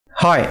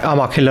Hi, I'm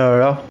Akhil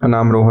Arora. And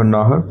I'm Rohan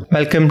Nahar.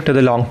 Welcome to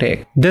The Long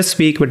Take. This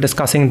week we're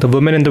discussing The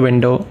Woman in the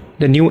Window,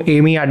 the new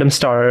Amy Adams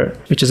starrer,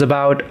 which is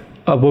about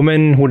a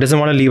woman who doesn't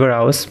want to leave her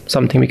house,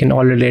 something we can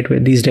all relate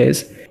with these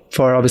days,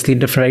 for obviously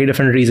very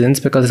different reasons,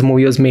 because this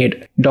movie was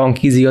made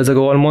donkeys years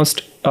ago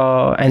almost,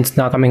 and it's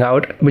now coming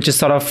out, which is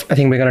sort of, I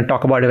think we're going to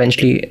talk about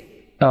eventually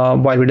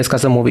while we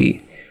discuss the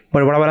movie.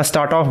 But what I want to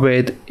start off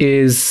with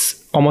is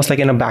almost like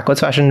in a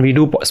backwards fashion. We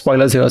do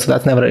spoilers here, so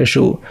that's never an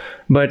issue.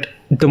 But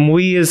the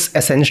movie is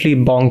essentially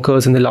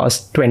bonkers in the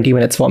last 20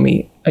 minutes for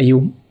me. Are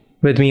you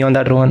with me on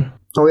that, Rohan?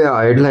 Oh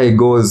yeah,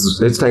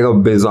 it's like a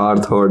bizarre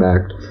third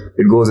act.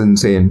 It goes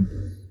insane.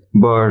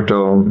 But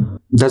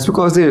that's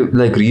because they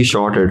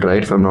reshot it,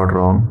 right? If I'm not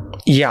wrong.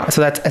 Yeah,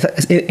 so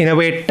that's in a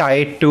way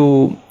tied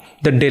to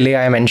the delay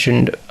I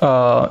mentioned,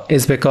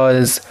 is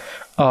because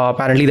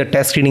apparently the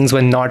test screenings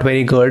were not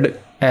very good.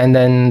 And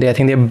then I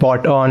think they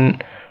brought on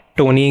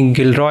Tony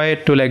Gilroy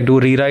to do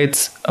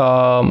rewrites.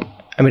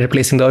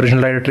 Replacing the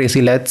original writer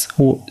Tracy Letts,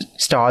 who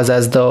stars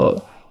as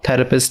the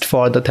therapist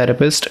for the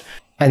therapist.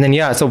 And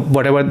then so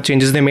whatever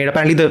changes they made,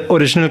 apparently the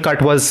original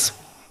cut was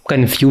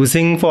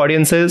confusing for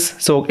audiences.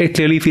 So it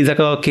clearly feels like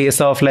a case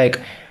of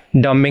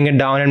dumbing it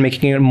down and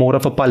making it more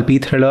of a pulpy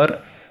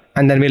thriller.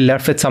 And then we're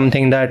left with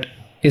something that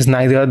is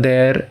neither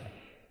there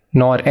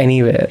nor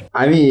anywhere.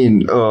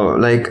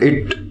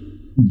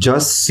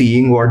 Just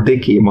seeing what they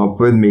came up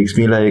with makes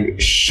me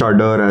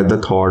shudder at the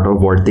thought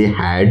of what they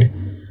had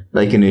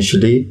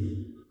initially.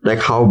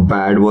 How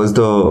bad was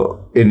the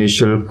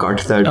initial cut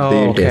that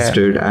they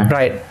tested.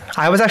 Right.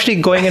 I was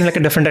actually going in a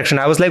different direction.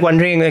 I was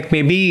wondering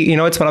maybe,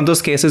 it's one of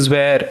those cases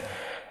where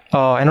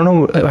I don't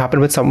know what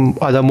happened with some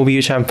other movie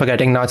which I'm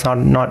forgetting now. It's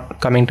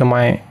not coming to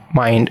my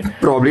mind.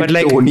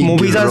 Probably Tony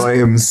Gilroy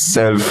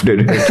himself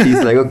did it. He's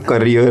a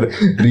career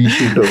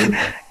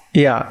reshooter.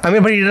 Yeah,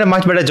 but he did a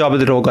much better job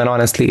with Rogan,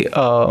 honestly.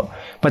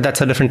 But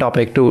that's a different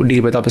topic to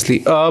deal with, obviously.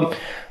 But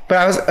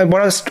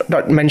what I was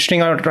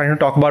mentioning or trying to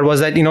talk about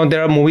was that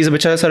there are movies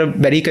which are sort of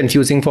very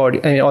confusing for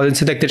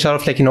audiences. They're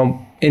sort of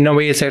in a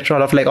way, it's sort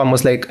of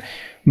almost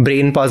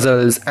brain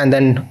puzzles, and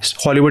then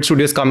Hollywood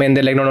studios come in.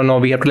 They're no,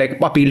 we have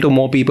to appeal to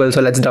more people,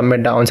 so let's dumb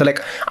it down. So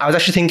I was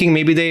actually thinking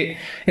maybe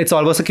it's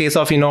almost a case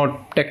of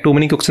too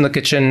many cooks in the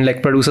kitchen.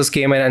 Producers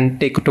came in and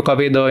took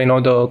away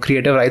the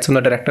creative rights from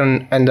the director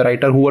and the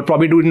writer, who were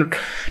probably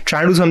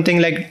trying to do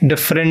something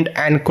different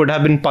and could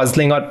have been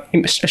puzzling. Or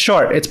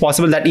sure, it's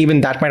possible that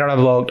even that might not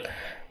have worked,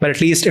 but at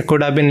least it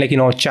could have been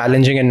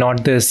challenging and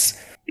not this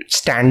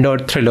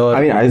standard thriller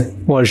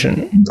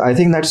version. I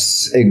think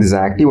that's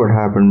exactly what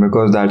happened,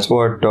 because that's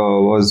what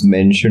was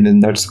mentioned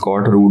in that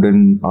Scott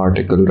Rudin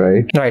article,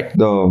 right? Right.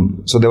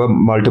 So there were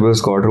multiple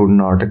Scott Rudin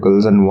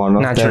articles, and one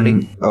of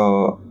them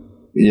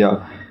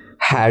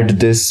had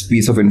this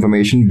piece of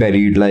information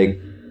buried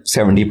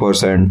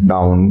 70%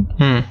 down,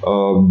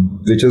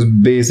 which is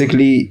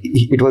basically,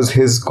 it was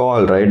his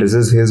call, right? This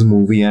is his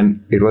movie,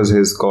 and it was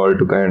his call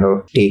to kind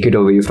of take it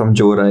away from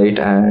Joe Wright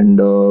and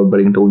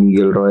bring Tony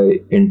Gilroy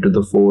into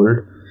the fold,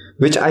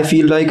 which I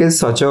feel is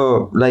such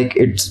a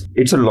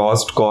it's a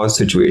lost cause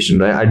situation,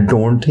 right? I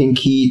don't think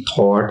he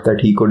thought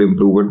that he could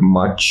improve it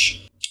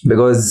much,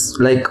 because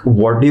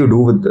what do you do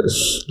with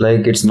this?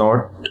 It's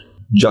not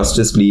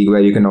Justice League where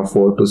you can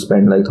afford to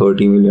spend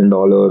 $30 million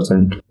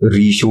and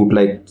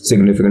reshoot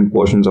significant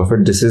portions of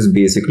it. This is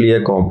basically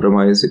a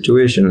compromise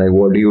situation.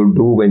 What do you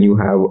do when you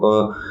have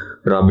a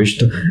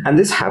rubbish and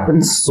this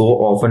happens so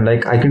often. I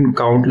can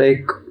count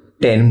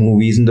 10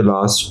 movies in the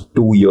last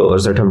 2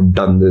 years that have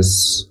done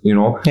this,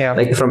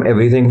 from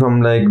everything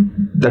from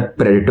that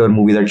Predator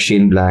movie that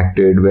Shane Black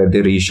did, where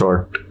they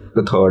reshot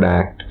the third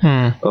act,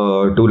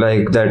 to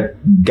that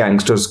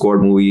Gangster Squad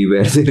movie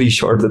where they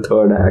reshot the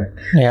third act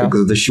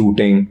because of the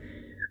shooting.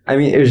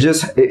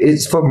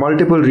 It's for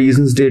multiple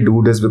reasons they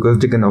do this, because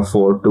they can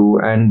afford to,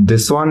 and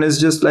this one is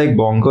just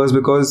bonkers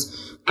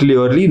because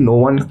clearly no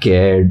one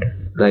cared,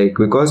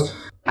 because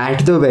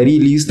at the very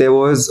least there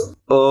was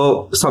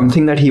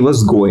something that he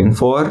was going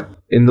for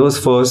in those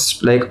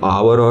first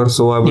hour or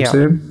so, I would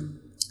say,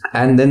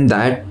 and then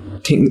that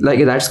thing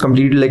that's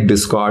completely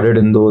discarded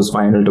in those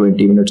final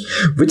 20 minutes,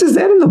 which is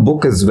there in the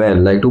book as well,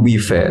 to be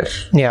fair.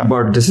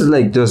 But this is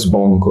just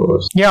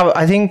bonkers.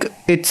 I think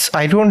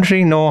I don't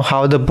really know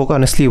how the book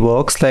honestly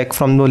works.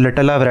 From the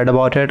little I've read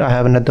about it, I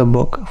haven't read the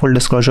book, full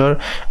disclosure.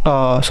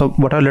 So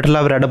what little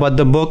I've read about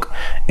the book,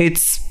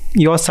 it's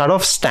your sort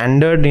of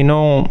standard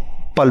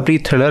pulpy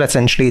thriller.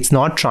 Essentially, it's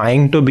not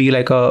trying to be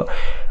a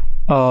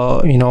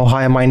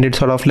high-minded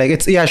sort of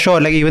it's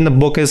even the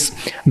book is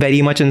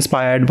very much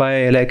inspired by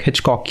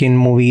Hitchcockian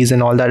movies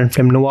and all that, and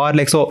film noir,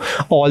 so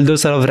all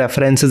those sort of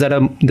references that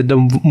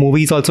the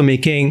movie's also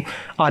making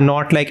are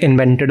not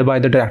invented by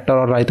the director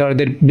or writer.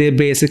 They're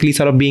basically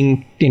sort of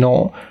being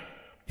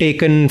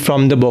taken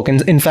from the book,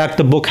 and in fact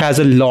the book has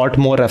a lot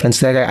more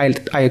references.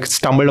 I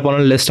stumbled upon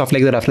a list of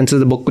the references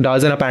the book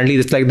does, and apparently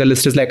it's the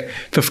list is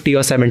 50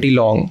 or 70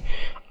 long,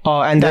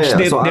 and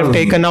they've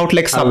taken out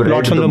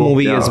subplots from the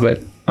movie as well.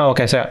 Oh,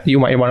 okay, so you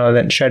might want to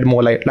then shed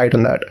more light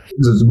on that.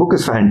 This book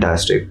is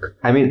fantastic.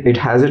 It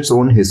has its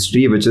own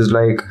history, which is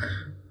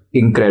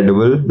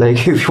incredible,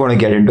 like if you want to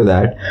get into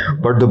that.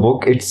 But the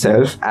book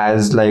itself,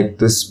 as like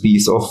this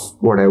piece of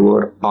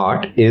whatever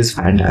art, is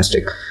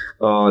fantastic.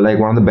 Like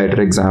one of the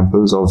better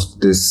examples of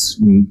this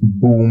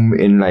boom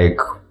in like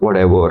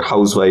whatever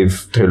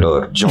housewife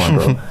thriller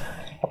genre.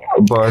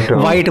 But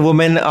white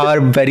women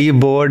are very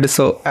bored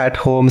so at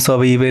home, so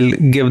we will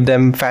give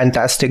them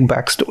fantastic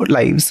backstory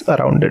lives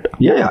around it.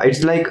 yeah,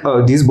 it's like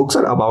these books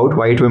are about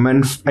white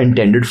women,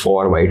 intended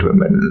for white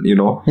women, you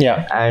know.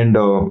 Yeah. And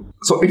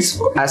so it's,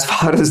 as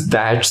far as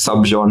that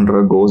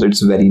subgenre goes,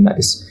 it's very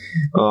nice.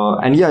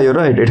 And yeah, you're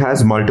right, it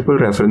has multiple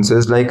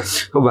references. Like,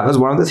 that was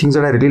one of the things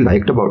that I really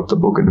liked about the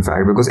book, in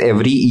fact, because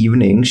every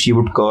evening she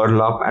would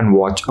curl up and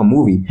watch a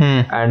movie,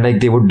 and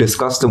like they would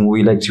discuss the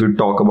movie, like she would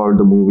talk about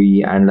the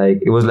movie, and like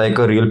it was like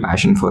a real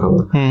passion for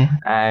her.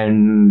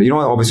 And you know,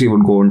 obviously it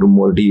would go into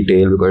more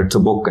detail because it's a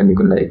book and you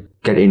can like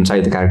get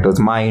inside the character's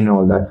mind and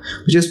all that,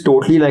 which is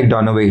totally like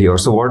done away here.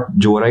 So what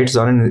Joe Wright's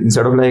done,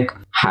 instead of like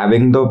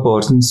having the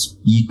person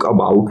speak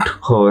about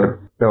her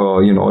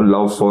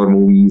love for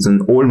movies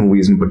and old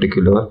movies in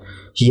particular,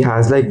 he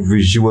has like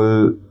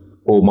visual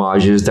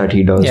homages that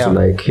he does to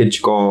like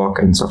Hitchcock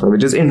and stuff,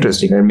 which is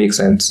interesting and makes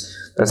sense.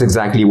 That's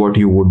exactly what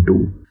you would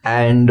do.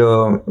 And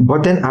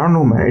but then I don't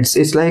know, man,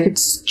 it's like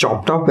it's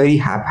chopped up very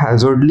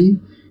haphazardly.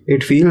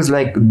 It feels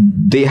like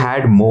they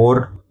had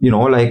more,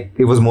 like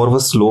it was more of a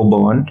slow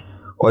burn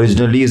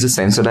originally, is the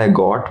sense that I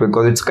got,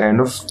 because it's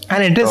kind of,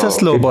 and it is a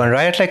slow burn,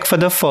 right? Like for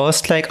the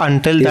first, like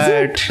until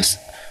that,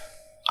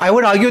 I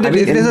would argue that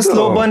it is a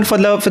slow burn for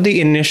the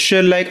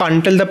initial, like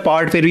until the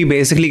part where we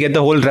basically get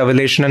the whole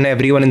revelation and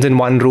everyone is in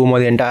one room, or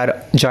the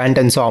entire giant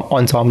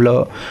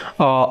ensemble.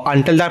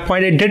 Until that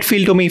point, it did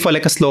feel to me for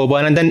like a slow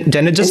burn, and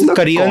then it just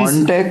Koreans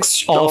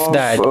context of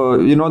that.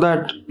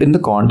 That in the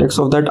context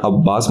of that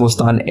Abbas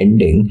Mustan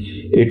ending,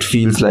 it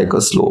feels like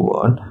a slow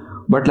burn.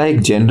 But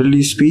like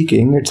generally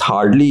speaking, it's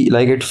hardly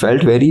like, it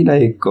felt very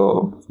like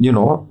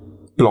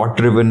plot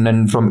driven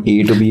and from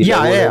A to B.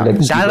 Like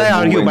that I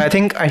argue, but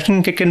I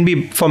think it can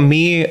be, for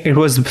me it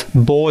was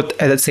both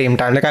at the same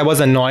time. Like I was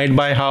annoyed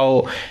by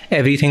how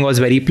everything was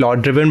very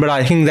plot driven, but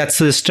I think that's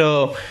just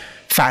a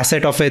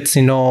facet of its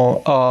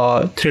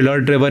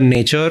thriller driven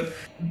nature.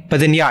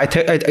 But then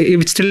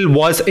it still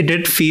was, it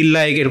did feel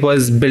like it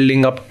was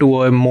building up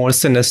to a more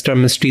sinister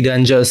mystery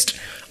than just,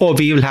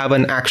 we will have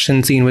an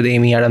action scene with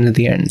Amy Adams at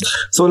the end.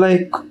 So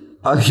like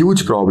a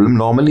huge problem,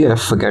 normally I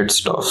forget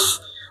stuff,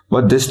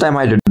 but this time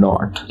I did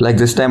not. Like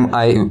this time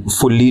I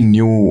fully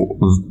knew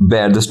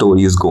where the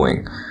story is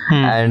going.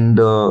 And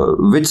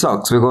which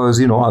sucks,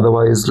 because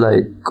otherwise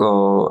like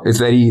it's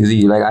very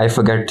easy. Like I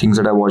forget things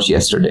that I watched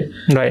yesterday.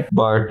 Right.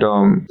 But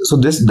so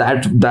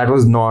that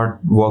was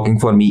not working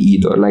for me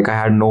either. Like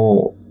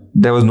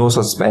there was no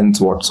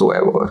suspense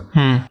whatsoever.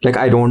 Like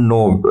I don't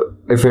know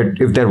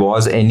if there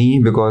was any,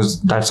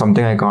 because that's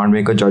something I can't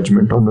make a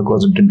judgment on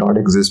because it did not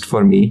exist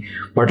for me.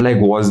 But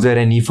like, was there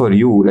any for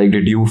you? Like,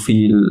 did you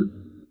feel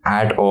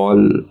at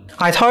all,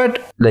 I thought,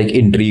 like,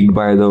 intrigued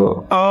by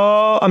the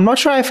I'm not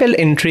sure I felt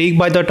intrigued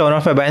by the turn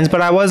of events,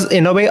 but I was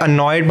in a way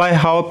annoyed by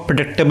how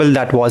predictable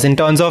that was, in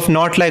terms of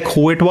not like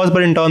who it was,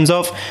 but in terms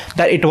of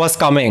that it was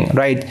coming,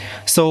 right?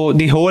 So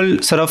the whole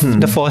sort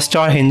of the first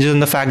hour hinges on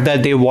the fact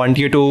that they want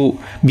you to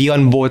be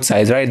on both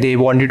sides, right? They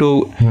want you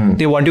to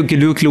they want to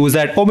give you clues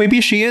that, oh,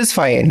 maybe she is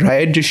fine,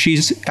 right?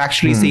 She's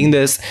actually seeing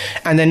this,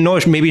 and then no,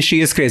 maybe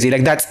she is crazy.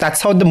 Like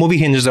that's how the movie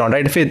hinges on,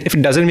 right? If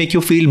it doesn't make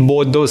you feel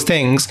both those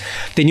things,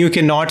 then you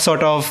cannot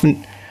sort of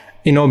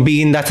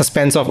be in that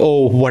suspense of,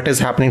 oh, what is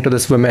happening to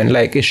this woman?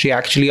 Like, is she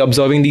actually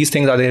observing these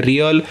things? Are they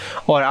real?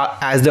 Or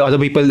as the other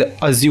people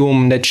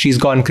assume that she's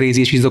gone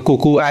crazy, she's a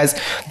cuckoo, as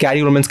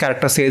Gary Oldman's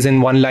character says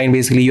in one line,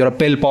 basically, you're a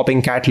pill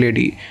popping cat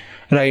lady,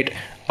 right?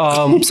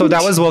 So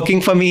that was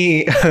working for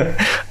me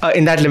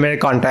in that limited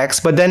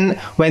context. But then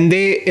when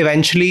they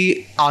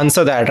eventually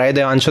answer that, right?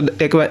 They answer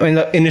when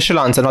the initial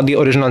answer, not the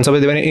original answer,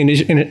 but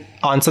they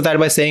answer that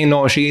by saying,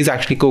 no, she is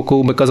actually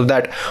cuckoo because of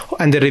that.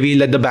 And they reveal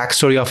that the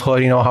backstory of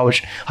her, how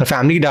her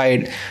family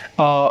died.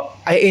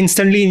 I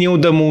instantly knew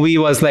the movie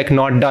was like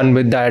not done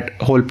with that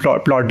whole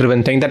plot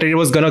driven thing, that it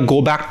was going to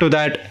go back to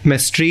that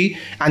mystery.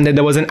 And then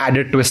there was an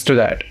added twist to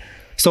that.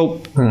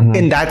 So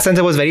in that sense,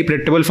 it was very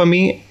predictable for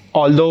me.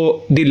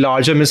 Although the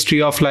larger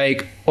mystery of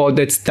like, oh,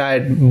 that's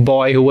that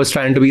boy who was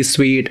trying to be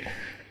sweet,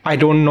 I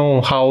don't know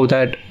how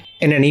that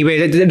in any way,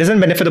 it doesn't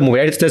benefit the movie,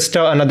 right? It's just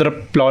another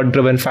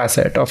plot-driven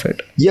facet of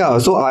it. Yeah,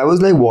 so I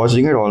was like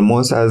watching it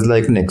almost as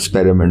like an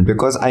experiment,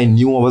 because I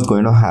knew what was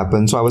going to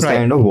happen. So I was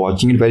kind of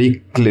watching it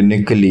very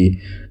clinically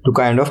to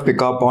kind of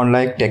pick up on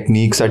like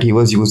techniques that he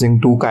was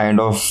using to kind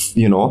of,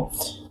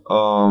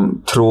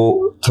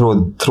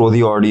 throw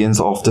the audience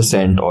off the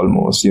scent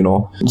almost,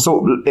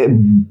 so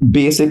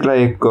basic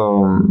like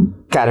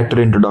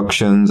character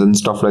introductions and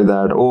stuff like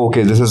that. Oh,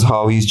 okay, this is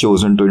how he's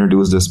chosen to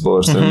introduce this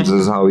person. This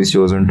is how he's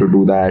chosen to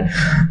do that.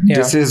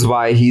 This is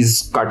why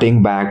he's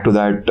cutting back to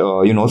that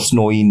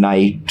snowy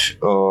night.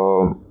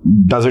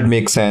 Does it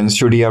make sense?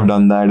 Should he have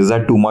done that? Is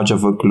that too much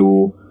of a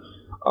clue?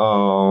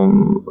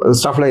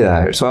 stuff like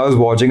that. So I was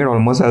watching it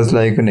almost as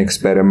like an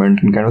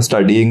experiment and kind of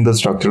studying the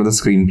structure of the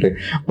screenplay.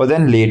 But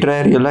then later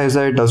I realized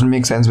that it doesn't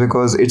make sense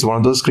because it's one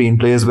of those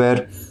screenplays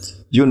where,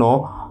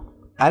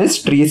 and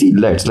it's Tracy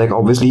Letts. Like,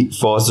 obviously,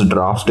 first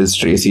draft is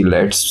Tracy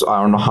Letts.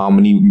 I don't know how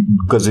many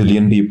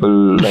gazillion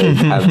people like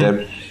have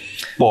their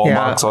paw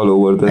marks all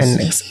over this.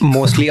 And it's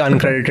mostly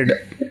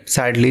uncredited,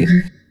 sadly.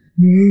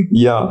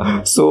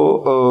 Yeah,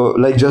 so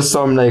like just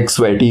some like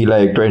sweaty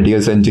like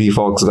 20th Century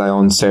Fox guy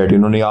on set,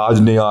 nahi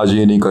aaj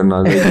ye nahi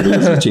karna,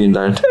 like change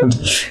that.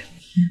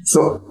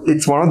 So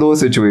it's one of those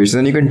situations,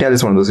 and you can tell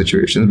it's one of those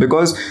situations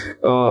because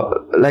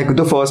like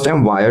the first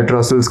time Wyatt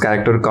Russell's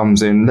character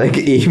comes in, like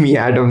Amy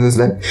Adams is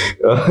like,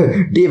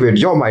 David,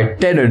 you're my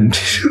tenant.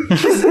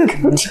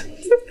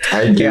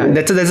 Yeah,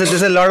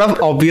 there's a lot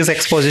of obvious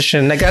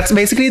exposition. Like that's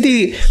basically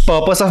the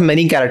purpose of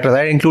many characters,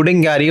 right?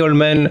 Including Gary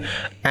Oldman,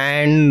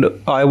 and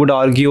I would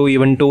argue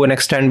even to an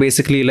extent,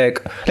 basically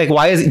like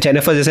why is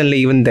Jennifer Jason Leigh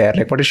even there?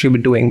 Like what is she be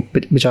doing,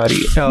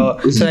 bichari? So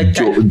like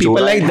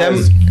people like them,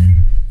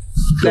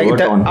 like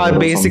that are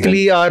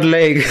basically are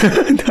like.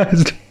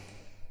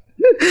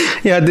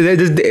 Yeah, they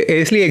just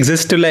basically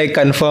exist to like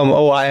confirm,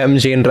 I am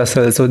Jane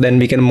Russell, so then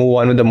we can move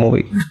on with the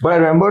movie. But I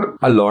remember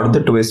a lot of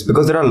the twists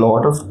because there are a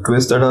lot of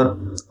twists that are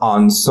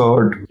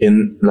answered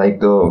in like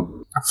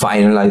the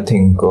final, I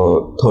think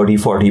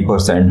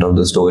 30-40% of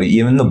the story,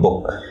 even the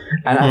book.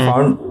 And I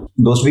found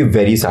those to be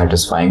very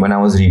satisfying when I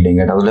was reading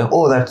it. I was like,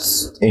 oh,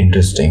 that's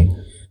interesting,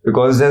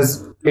 because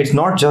it's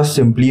not just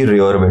simply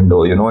Rear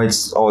Window,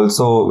 it's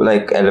also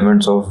like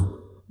elements of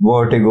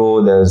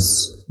Vertigo.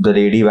 There's The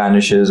Lady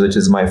Vanishes, which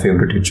is my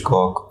favorite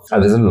Hitchcock,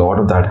 and there's a lot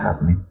of that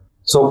happening.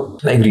 So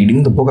like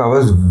reading the book, I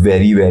was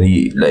very,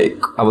 very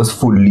I was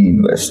fully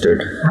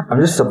invested.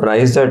 I'm just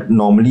surprised that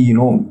normally,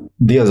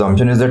 the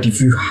assumption is that if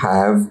you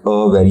have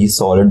a very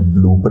solid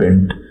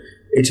blueprint,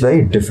 it's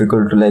very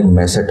difficult to like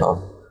mess it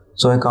up.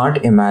 So I can't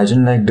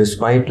imagine, like,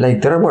 despite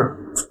like there are about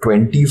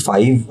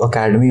 25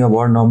 Academy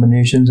Award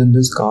nominations in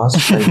this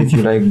cast, like if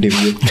you like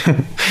divvy.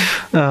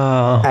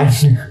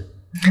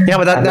 Yeah,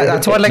 but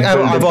that's what like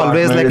I've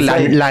always like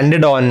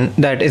landed on,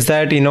 that is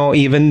that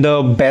even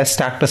the best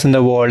actors in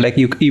the world, like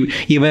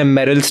even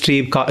Meryl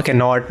Streep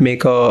cannot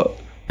make a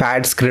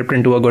bad script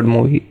into a good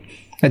movie.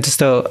 It's just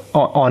the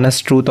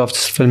honest truth of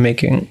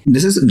filmmaking.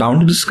 This is down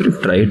to the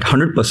script, right?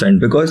 100%,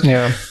 because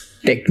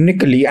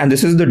technically, and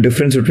this is the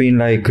difference between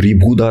like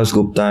Ribhu Das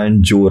Gupta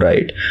and Joe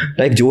Wright.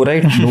 Like Joe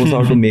Wright knows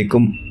how to make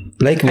them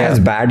as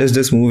bad as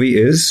this movie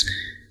is.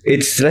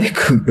 It's like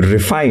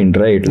refined,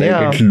 right?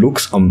 Like it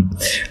looks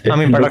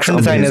production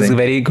design is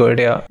very good.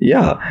 I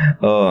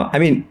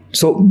mean,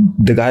 so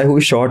the guy who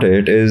shot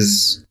it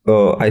is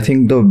I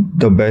think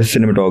the best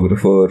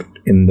cinematographer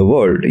in the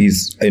world.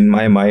 In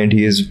my mind,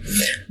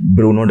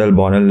 Bruno Del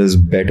Bonel is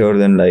better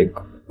than like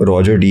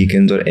Roger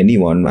Deakins or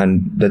anyone,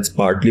 and that's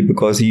partly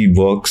because he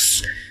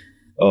works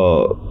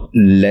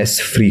less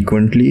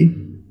frequently.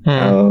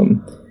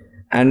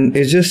 And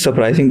it's just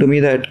surprising to me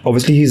that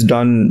obviously he's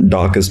done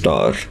Darkest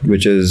Star,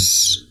 which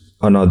is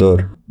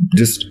another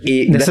that's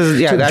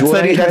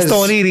the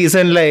only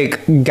reason like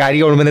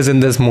Gary Oldman is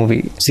in this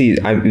movie. See,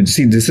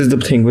 this is the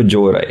thing with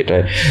Joe Wright,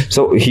 right?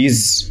 So he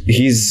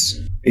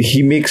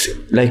makes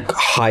like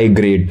high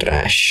grade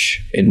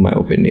trash, in my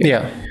opinion.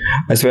 Yeah.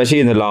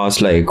 Especially in the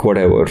last like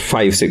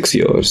 5-6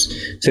 years.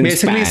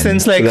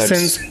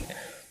 Since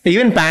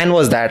even Pan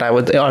was that, I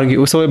would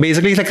argue. So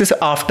basically, it's like this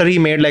after he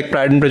made like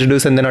Pride and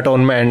Prejudice and then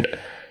Atonement,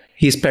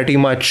 he's pretty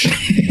much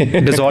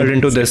dissolved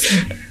into this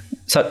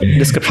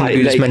description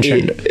you just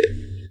mentioned.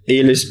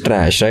 A-list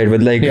trash, right?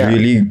 With like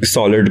really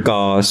solid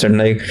cast and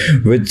like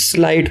with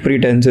slight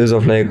pretenses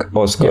of like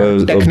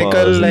Oscars.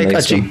 Technical, like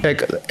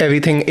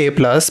everything A+,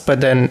 but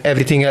then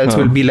everything else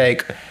will be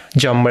like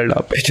jumbled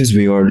up, which is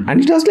weird. And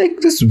he does like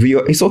this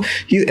weird, so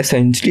he's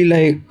essentially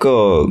like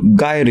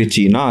Guy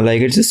Ritchie,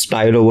 like it's just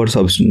style over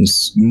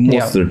substance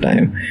most of the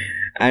time.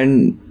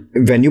 And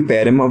when you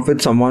pair him up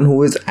with someone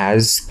who is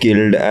as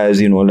skilled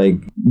as like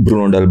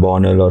Bruno Del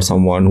Bonel, or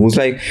someone who's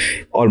like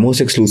almost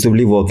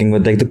exclusively working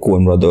with like the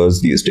Coen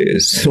brothers these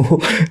days, so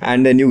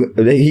and then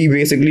he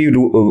basically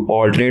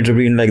alternates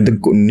between like the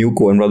new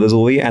Coen brothers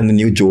movie and the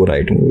new Joe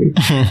Wright movie,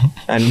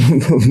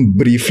 and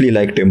briefly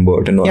like Tim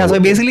Burton. So he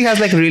basically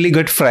has like really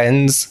good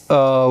friends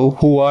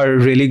who are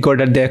really good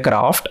at their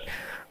craft,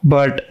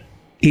 but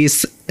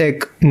he's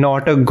like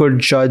not a good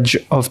judge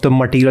of the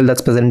material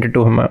that's presented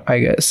to him, I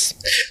guess.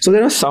 So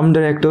there are some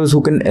directors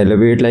who can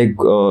elevate like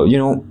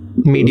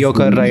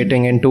mediocre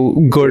writing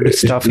into good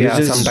stuff.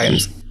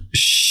 Sometimes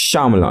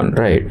Shyamalan,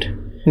 right?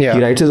 He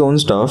writes his own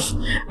stuff,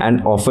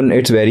 and often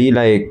it's very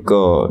like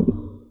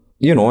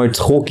it's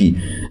hokey,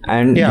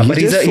 and but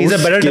he's a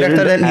better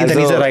director than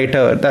he's a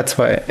writer. That's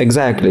why.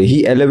 Exactly,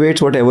 he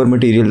elevates whatever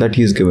material that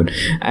he's given,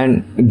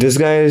 and this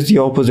guy is the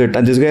opposite.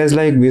 And this guy is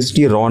like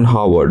basically Ron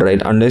Howard,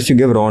 right? Unless you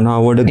give Ron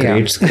Howard a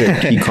great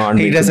script, he can't.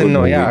 He doesn't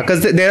know,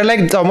 because they're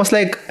like it's almost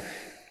like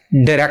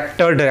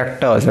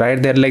directors,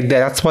 right? They're like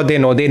that's what they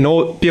know. They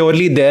know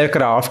purely their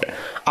craft.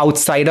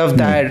 Outside of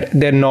that,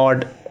 they're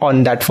not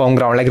on that firm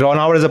ground. Like Ron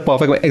Howard is a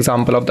perfect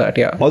example of that.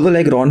 Yeah. Although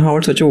like Ron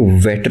Howard's such a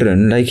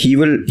veteran, like he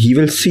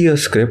will see a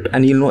script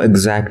and he'll know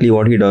exactly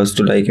what he does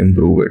to like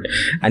improve it,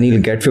 and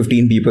he'll get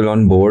 15 people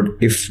on board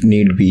if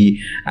need be,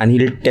 and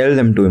he'll tell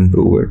them to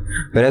improve it.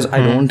 Whereas I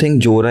don't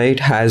think Joe Wright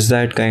has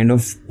that kind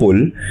of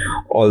pull,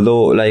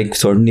 although like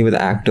certainly with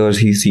actors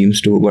he seems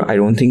to, but I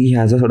don't think he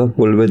has a sort of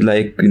pull with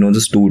like, you know,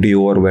 the studio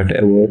or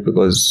whatever,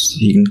 because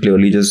he can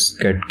clearly just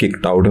get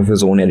kicked out of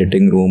his own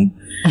editing room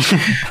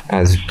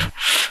as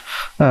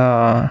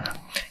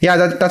yeah,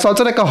 that's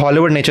also like a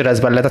Hollywood nature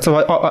as well. Like that's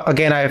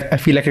again, I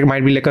feel like it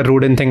might be like a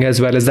Rudin thing as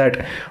well, is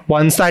that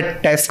once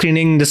that test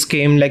screening just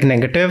came like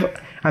negative,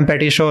 I'm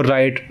pretty sure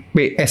Wright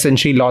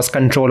essentially lost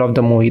control of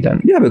the movie then.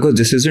 Yeah, because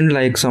this isn't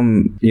like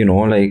some, you know,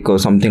 like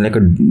something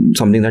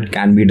that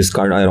can be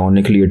discarded.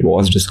 Ironically, it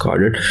was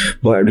discarded,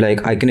 but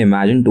like I can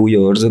imagine 2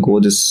 years ago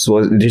this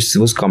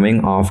was coming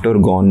after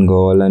Gone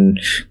Girl and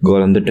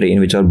Girl on the Train,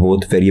 which are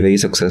both very, very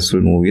successful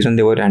movies, and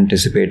they were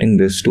anticipating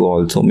this to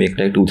also make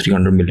like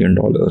 $200-300 million.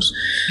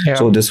 Yeah.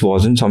 So this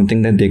wasn't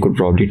something that they could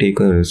probably take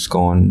a risk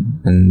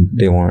on, and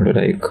they wanted to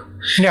like.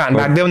 Yeah, and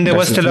back then there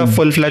was still a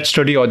full-fledged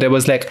studio. There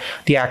was like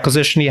the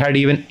acquisition, he had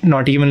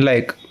not even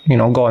like, you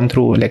know, gone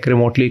through like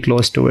remotely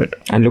close to it.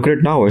 And look at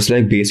it now, it's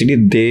like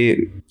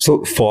basically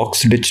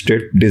Fox ditched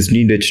it,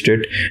 Disney ditched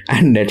it,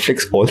 and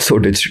Netflix also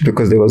ditched it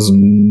because there was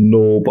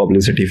no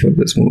publicity for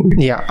this movie.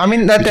 Yeah, I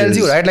mean that tells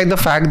you, right, like the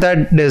fact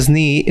that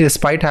Disney,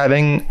 despite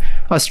having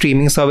a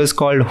streaming service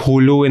called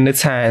Hulu in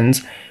its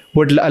hands,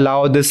 would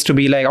allow this to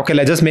be like, okay,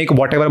 let's just make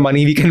whatever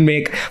money we can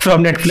make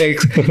from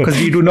Netflix, because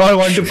we do not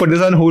want to put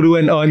this on Hulu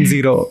and earn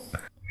zero.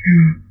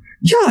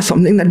 Yeah,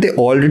 something that they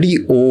already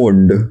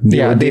owned.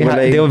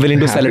 They were willing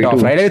to sell it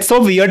off, right? It's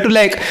so weird to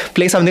like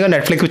play something on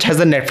Netflix which has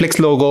the Netflix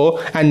logo,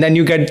 and then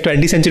you get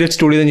 20th Century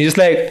Studios and you're just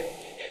like,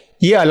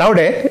 yeah, allowed,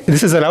 eh?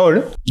 This is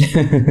allowed.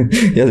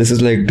 Yeah, this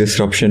is like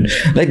disruption.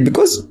 Like,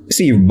 because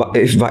see,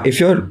 if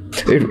you're,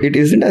 it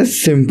isn't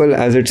as simple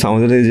as it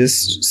sounds. That they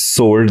just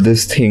sold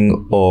this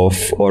thing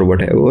off or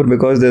whatever,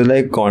 because there's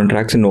like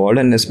contracts involved,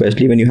 and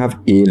especially when you have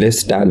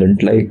A-list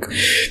talent like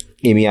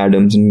Amy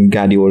Adams and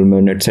Gary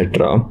Oldman,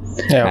 etc.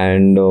 Yeah.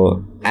 And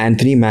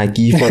Anthony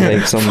Mackie for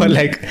like some for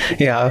like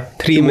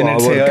 3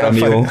 minutes here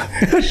cameo.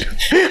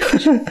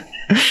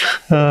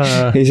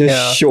 He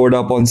just showed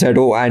up on set.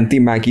 Oh, Anthony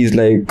Mackie's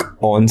like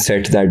on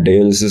set that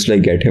day. Let's just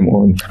like get him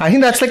on. I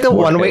think that's like the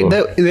one way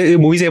the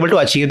movie's able to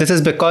achieve this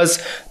is because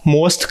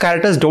most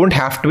characters don't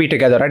have to be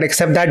together, right?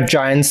 Except that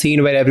giant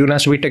scene where everyone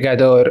has to be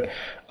together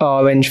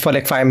when for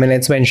like 5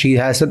 minutes when she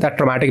has that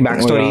traumatic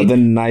backstory. Oh, yeah, the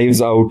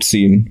knives out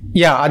scene.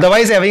 Yeah,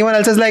 otherwise everyone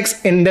else is like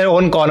in their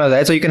own corner,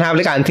 right? So you can have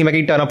like Anthony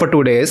Mackie turn up for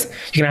 2 days.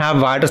 You can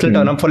have Wyatt Russell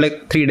turn up for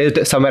like 3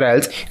 days somewhere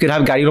else. You can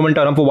have Gary Oldman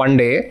turn up for 1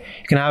 day.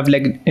 You can have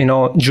like, you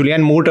know,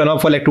 Julianne Moore turn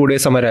up for like 2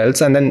 days somewhere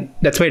else. And then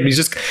that's why we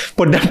just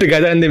put them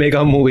together and they make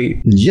a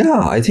movie.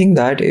 Yeah, I think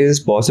that is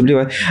possibly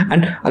why.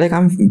 And like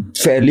I'm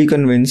fairly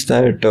convinced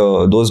that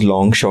those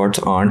long shots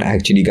aren't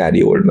actually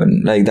Gary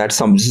Oldman. Like this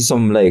is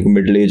some like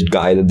middle-aged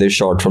guy that they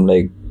shot from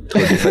like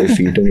 35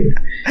 feet away.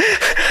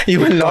 You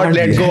will not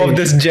let go of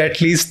this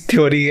Jet Li's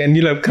theory, and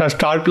you'll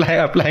start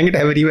applying it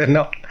everywhere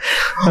now.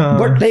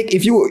 But like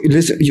if you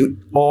listen,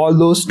 all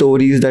those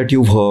stories that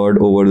you've heard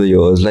over the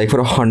years, like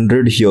for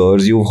 100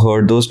 years, you've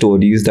heard those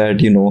stories that,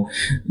 you know,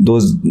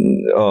 those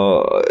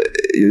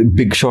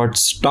big shot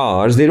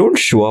stars, they don't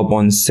show up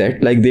on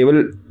set. Like they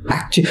will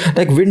actually,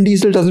 like Vin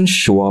Diesel doesn't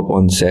show up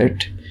on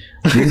set.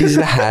 Vin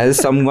Diesel has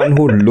someone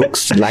who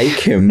looks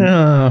like him.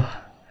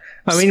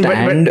 I mean,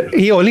 but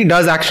he only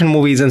does action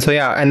movies, and so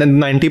yeah, and then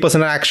 90%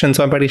 of action,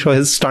 so I'm pretty sure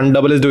his stunt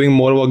double is doing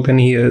more work than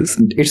he is.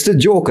 It's the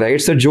joke, right?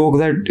 It's the joke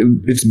that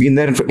it's been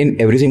there in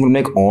everything from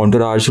like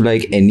Entourage to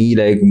like any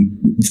like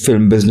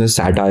film business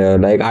satire.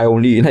 Like I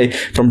only like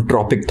from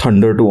Tropic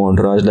Thunder to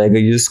Entourage, like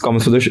it just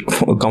comes with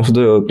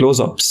the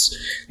close-ups.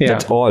 Yeah.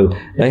 That's all.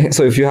 Like,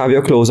 so if you have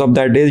your close-up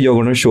that day, you're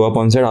going to show up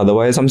on set.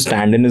 Otherwise, some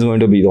stand-in is going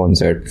to be on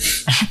set.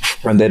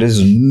 And there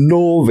is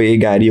no way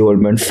Gary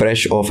Oldman,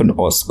 fresh off an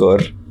Oscar,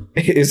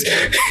 is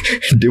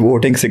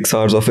devoting 6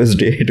 hours of his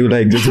day to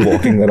like just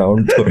walking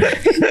around.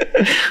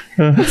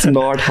 It's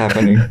not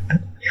happening.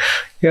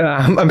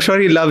 Yeah, I'm sure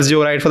he loves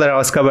Joe Wright for that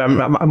Oscar, but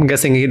I'm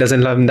guessing he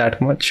doesn't love him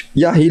that much.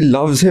 Yeah, he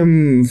loves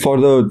him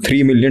for the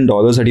 $3 million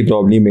that he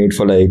probably made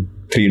for like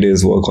 3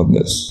 days work on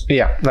this.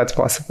 Yeah, that's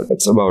possible.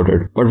 That's about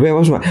it. But where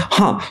was my...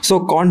 So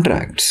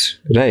contracts,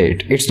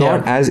 right? It's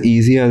not as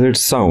easy as it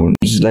sounds.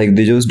 Like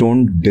they just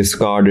don't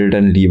discard it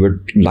and leave it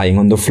lying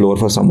on the floor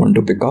for someone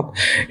to pick up.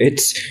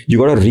 It's... You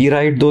gotta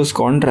rewrite those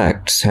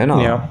contracts, hai na?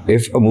 Yeah.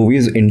 If a movie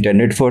is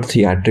intended for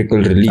theatrical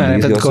release...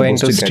 And if it's going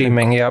to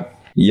streaming,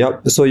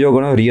 Yep. So you're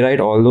gonna rewrite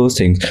all those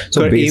things.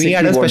 So Amy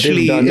Adams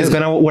especially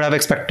would have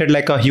expected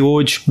like a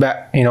huge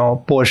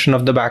portion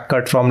of the back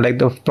cut from like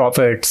the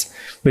profits,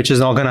 which is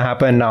not gonna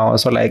happen now.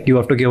 So like you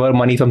have to give her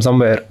money from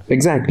somewhere.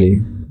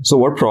 Exactly. So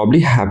what probably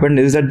happened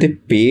is that they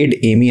paid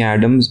Amy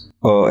Adams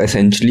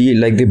essentially,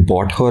 like they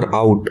bought her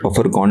out of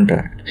her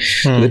contract.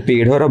 So they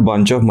paid her a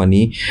bunch of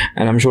money,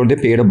 and I'm sure they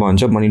paid a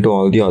bunch of money to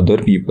all the other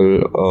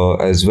people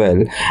as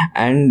well.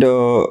 And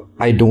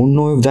I don't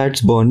know if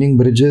that's burning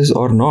bridges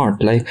or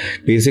not. Like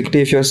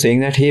basically, if you're saying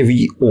that, hey,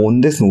 we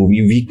own this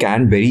movie, we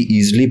can very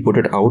easily put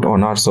it out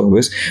on our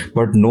service,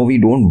 but no, we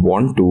don't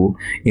want to.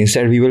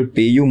 Instead, we will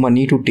pay you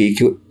money to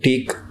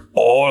take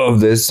all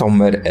of this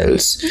somewhere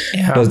else.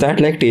 Yeah. Does that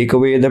like take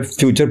away the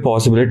future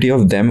possibility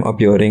of them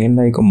appearing in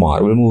like a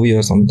Marvel movie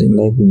or something?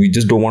 Like we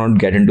just don't want to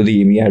get into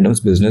the Amy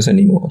Adams business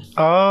anymore.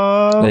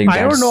 I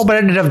don't know,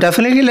 but it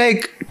definitely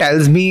like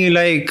tells me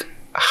like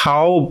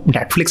how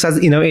Netflix has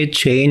in a way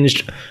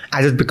changed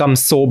as it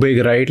becomes so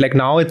big, right? Like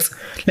now it's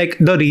like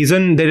the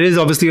reason, there is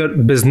obviously a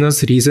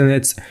business reason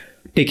it's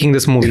taking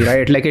this movie,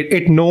 right? Like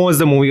it knows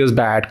the movie was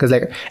bad because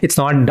like it's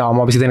not dumb,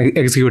 obviously, the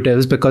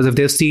executives, because if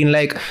they've seen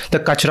like the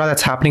kachra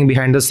that's happening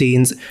behind the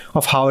scenes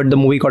of how the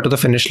movie got to the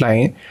finish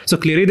line, so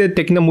clearly they're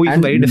taking the movie for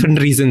very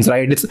different reasons,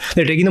 right?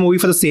 They're taking the movie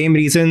for the same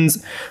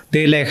reasons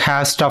they like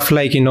have stuff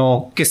like, you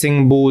know,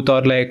 Kissing Booth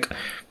or like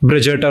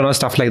Bridgerton or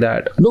stuff like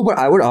that. No, but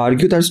I would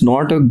argue that's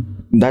not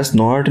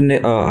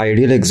an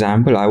ideal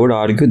example. I would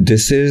argue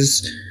this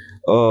is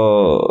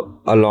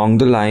along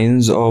the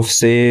lines of,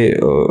 say,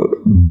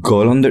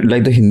 Girl on the,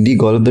 like the Hindi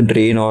Girl on the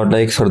Train, or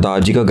like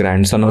Sardaji Ka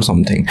Grandson or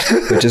something,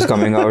 which is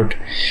coming out.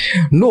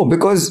 No,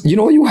 because you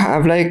know, you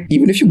have like,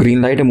 even if you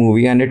greenlight a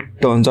movie and it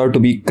turns out to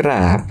be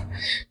crap,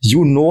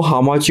 you know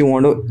how much you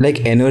want to,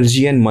 like,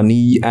 energy and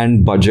money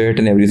and budget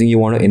and everything you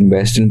want to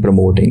invest in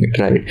promoting it,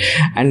 right?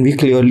 And we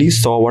clearly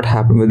saw what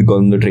happened with Girl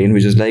on the Train,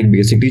 which is like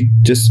basically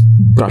just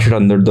brush it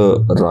under the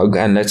rug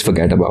and let's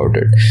forget about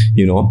it,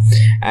 you know.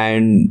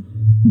 And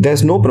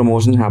there's no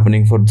promotion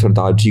happening for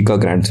Sardaji Ka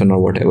Grandson or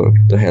whatever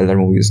the hell that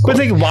movie is called.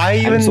 But like, why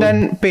even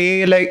then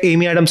pay like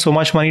Amy Adams so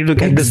much money to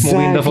get this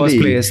movie in the first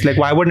place? Like,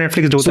 why would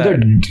Netflix do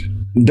that?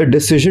 The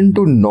decision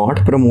to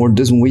not promote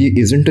this movie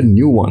isn't a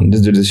new one.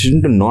 The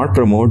decision to not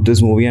promote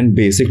this movie and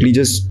basically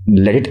just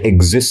let it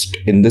exist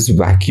in this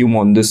vacuum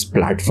on this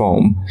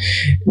platform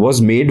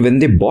was made when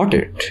they bought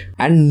it.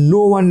 And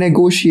no one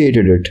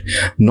negotiated it.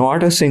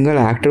 Not a single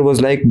actor was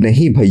like,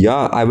 nahi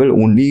bhaiya, I will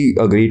only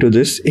agree to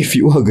this if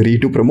you agree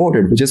to promote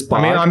it, which is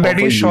part of I'm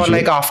pretty sure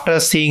like after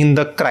seeing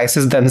the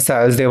crisis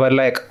themselves, they were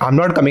like, I'm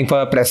not coming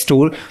for a press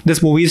tour.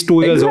 This movie is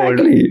 2 years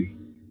old.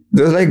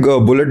 There's like a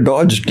bullet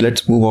dodged.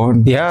 Let's move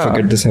on. Yeah.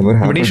 Forget this ever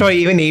happened. I'm pretty sure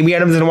even Amy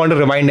Adams didn't want to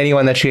remind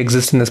anyone that she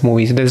exists in this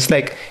movie. So they're just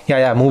like,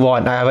 yeah, move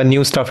on. I have a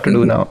new stuff to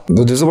do now.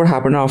 So this is what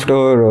happened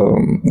after,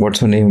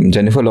 what's her name?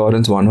 Jennifer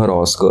Lawrence won her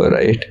Oscar,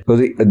 right? So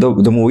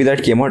the movie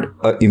that came out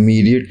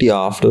immediately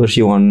after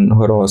she won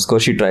her Oscar,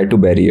 she tried to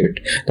bury it.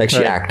 Like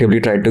she actively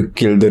tried to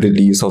kill the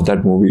release of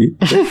that movie.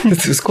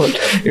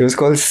 It was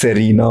called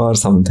Serena or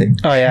something.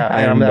 Oh yeah,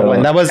 I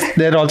remember that one.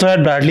 They also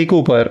had Bradley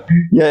Cooper.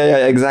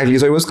 Yeah, exactly.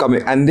 So it was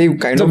coming, and they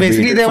kind of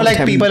basically they were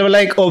like, people were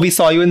like, oh, we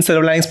saw you in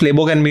Silver Linings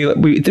Playbook and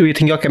we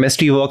think your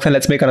chemistry works and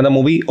let's make another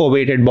movie. Oh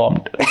wait, it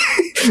bombed.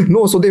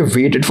 No, so they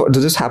waited for,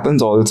 this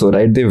happens also,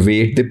 right? They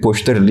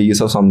push the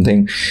release of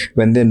something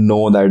when they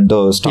know that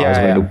the stars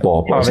are going to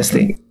pop,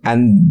 obviously.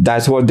 And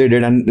that's what they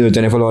did. And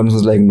Jennifer Lawrence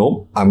was like,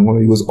 nope, I'm going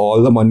to use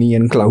all the money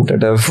and clout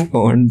that I've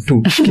earned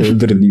to kill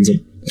the release of.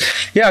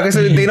 Yeah, because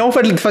they know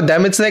for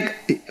them it's like,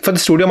 for the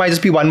studio it might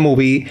just be one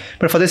movie,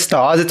 but for the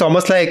stars it's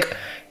almost like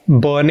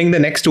burning the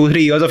next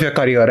 2-3 years of your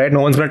career, right?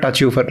 No one's gonna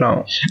touch you for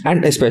now.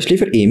 And especially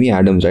for Amy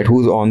Adams, right,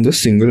 who's on the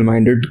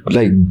single-minded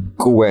like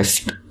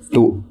quest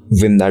to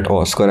win that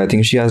Oscar. I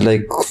think she has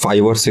like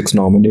 5 or 6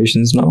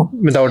 nominations now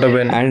without a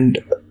win. And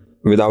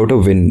without a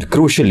win,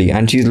 crucially,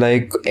 and she's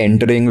like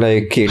entering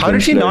like Kate How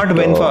did she not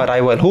win for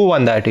Arrival? Who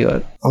won that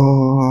year?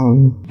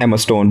 Emma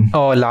Stone.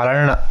 Oh, La La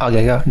Land.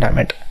 Okay, damn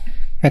it.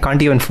 I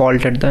can't even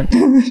fault it then.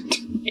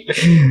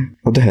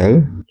 What the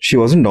hell? She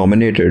wasn't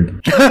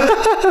nominated.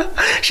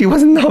 She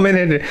wasn't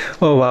nominated.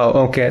 Oh wow.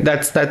 Okay,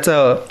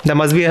 that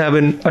must be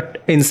having an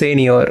insane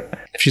year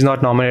if she's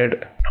not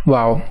nominated.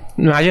 Wow.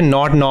 Imagine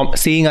not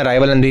seeing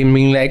Arrival and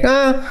being like,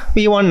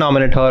 we won't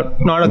nominate her.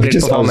 Not a great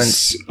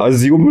performance.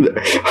 Assume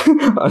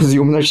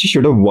that she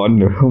should have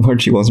won, but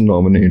she wasn't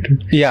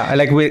nominated. Yeah,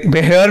 like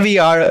here we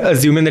are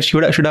assuming that she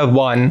should have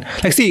won.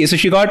 Like, see, so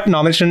she got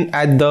nomination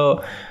at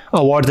the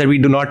awards that we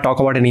do not talk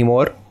about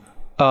anymore.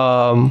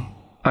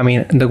 I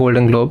mean, the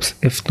Golden Globes,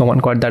 if no one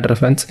got that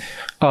reference.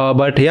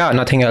 But yeah,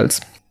 nothing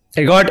else.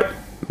 It got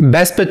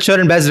Best Picture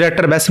and Best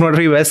Director, Best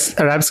Cinematography, Best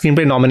Adapted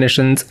Screenplay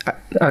nominations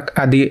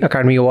at the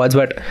Academy Awards,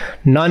 but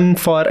none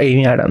for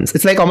Amy Adams.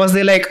 It's like almost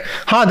they're like,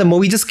 the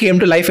movie just came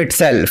to life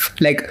itself.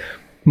 Like,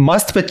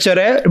 must picture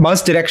hai,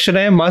 must direction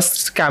hai,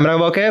 must camera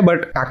work hai,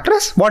 but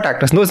actress? What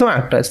actress? No, it's no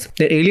actress.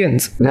 They're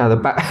aliens. Yeah, the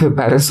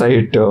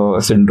Parasite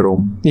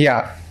syndrome.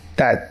 Yeah.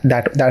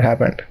 That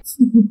happened.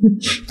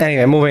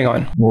 Anyway, moving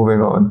on.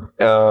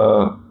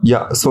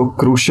 So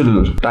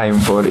crucial time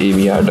for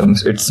Amy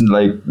Adams. It's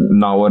like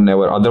now or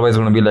never. Otherwise, it's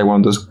going to be like one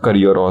of those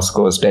career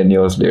Oscars 10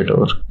 years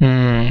later.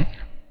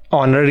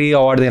 Honorary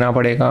award देना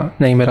पड़ेगा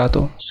नहीं मिला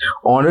तो.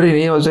 Honour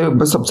नहीं हो सकता,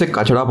 बस सबसे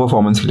कचड़ा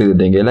परफॉर्मेंस के लिए दे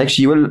देंगे. Like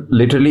she will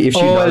literally, if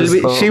she does,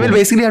 she will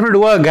basically have to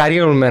do a Gary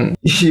Oldman.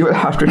 She will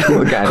have to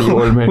do a Gary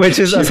Oldman, which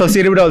is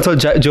associated with also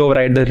Joe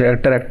Wright, the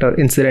director,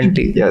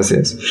 incidentally. Yes.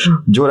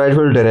 Joe Wright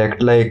will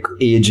direct like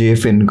A.J.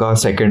 Finn ka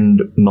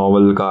second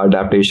novel ka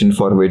adaptation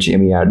for which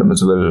Amy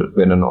Adams will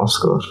win an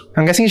Oscar.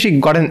 I'm guessing she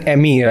got an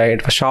Emmy, right,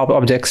 for Sharp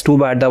Objects. Too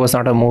bad that was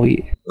not a movie.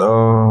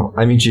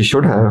 I mean, she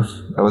should have.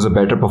 That was a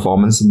better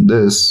performance in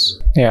this.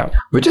 Yeah.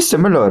 Which is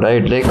similar,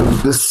 right? Like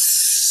this.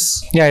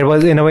 Yeah, it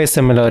was in a way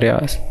similar, yeah,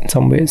 in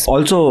some ways.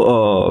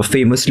 Also,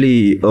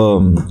 famously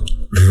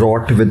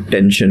wrought with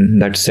tension,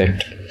 that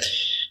set.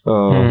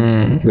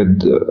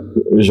 With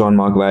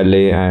Jean-Marc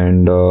Vallée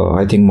and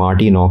I think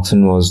Marty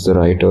Noxon was the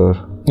writer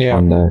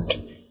on that.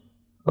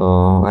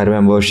 I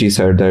remember she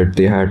said that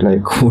they had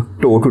like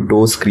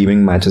toe-to-toe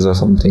screaming matches or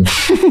something,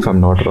 if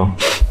I'm not wrong.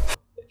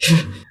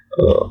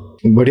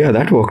 But yeah,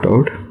 that worked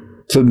out.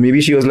 So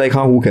maybe she was like,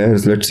 who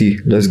cares? Let's see.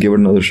 Let's give it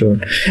another shot.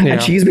 Yeah.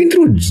 And she's been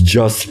through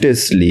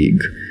Justice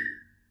League.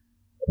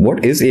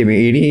 What is Amy?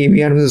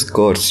 Amy Adams is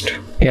cursed.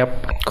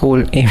 Yep.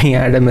 Cool. Amy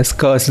Adams is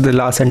cursed. The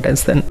last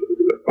sentence then.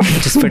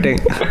 Which is fitting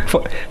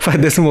for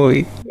this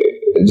movie.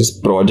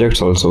 Just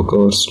projects also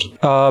cursed.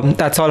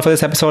 That's all for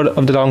this episode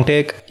of The Long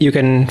Take. You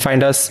can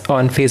find us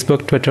on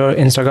Facebook, Twitter,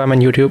 Instagram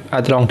and YouTube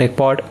at The Long Take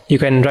Pod. You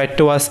can write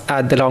to us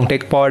at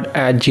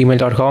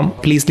thelongtakepod@gmail.com.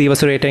 Please leave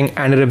us a rating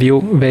and a review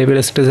where you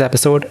listen to this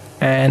episode,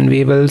 and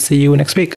we will see you next week.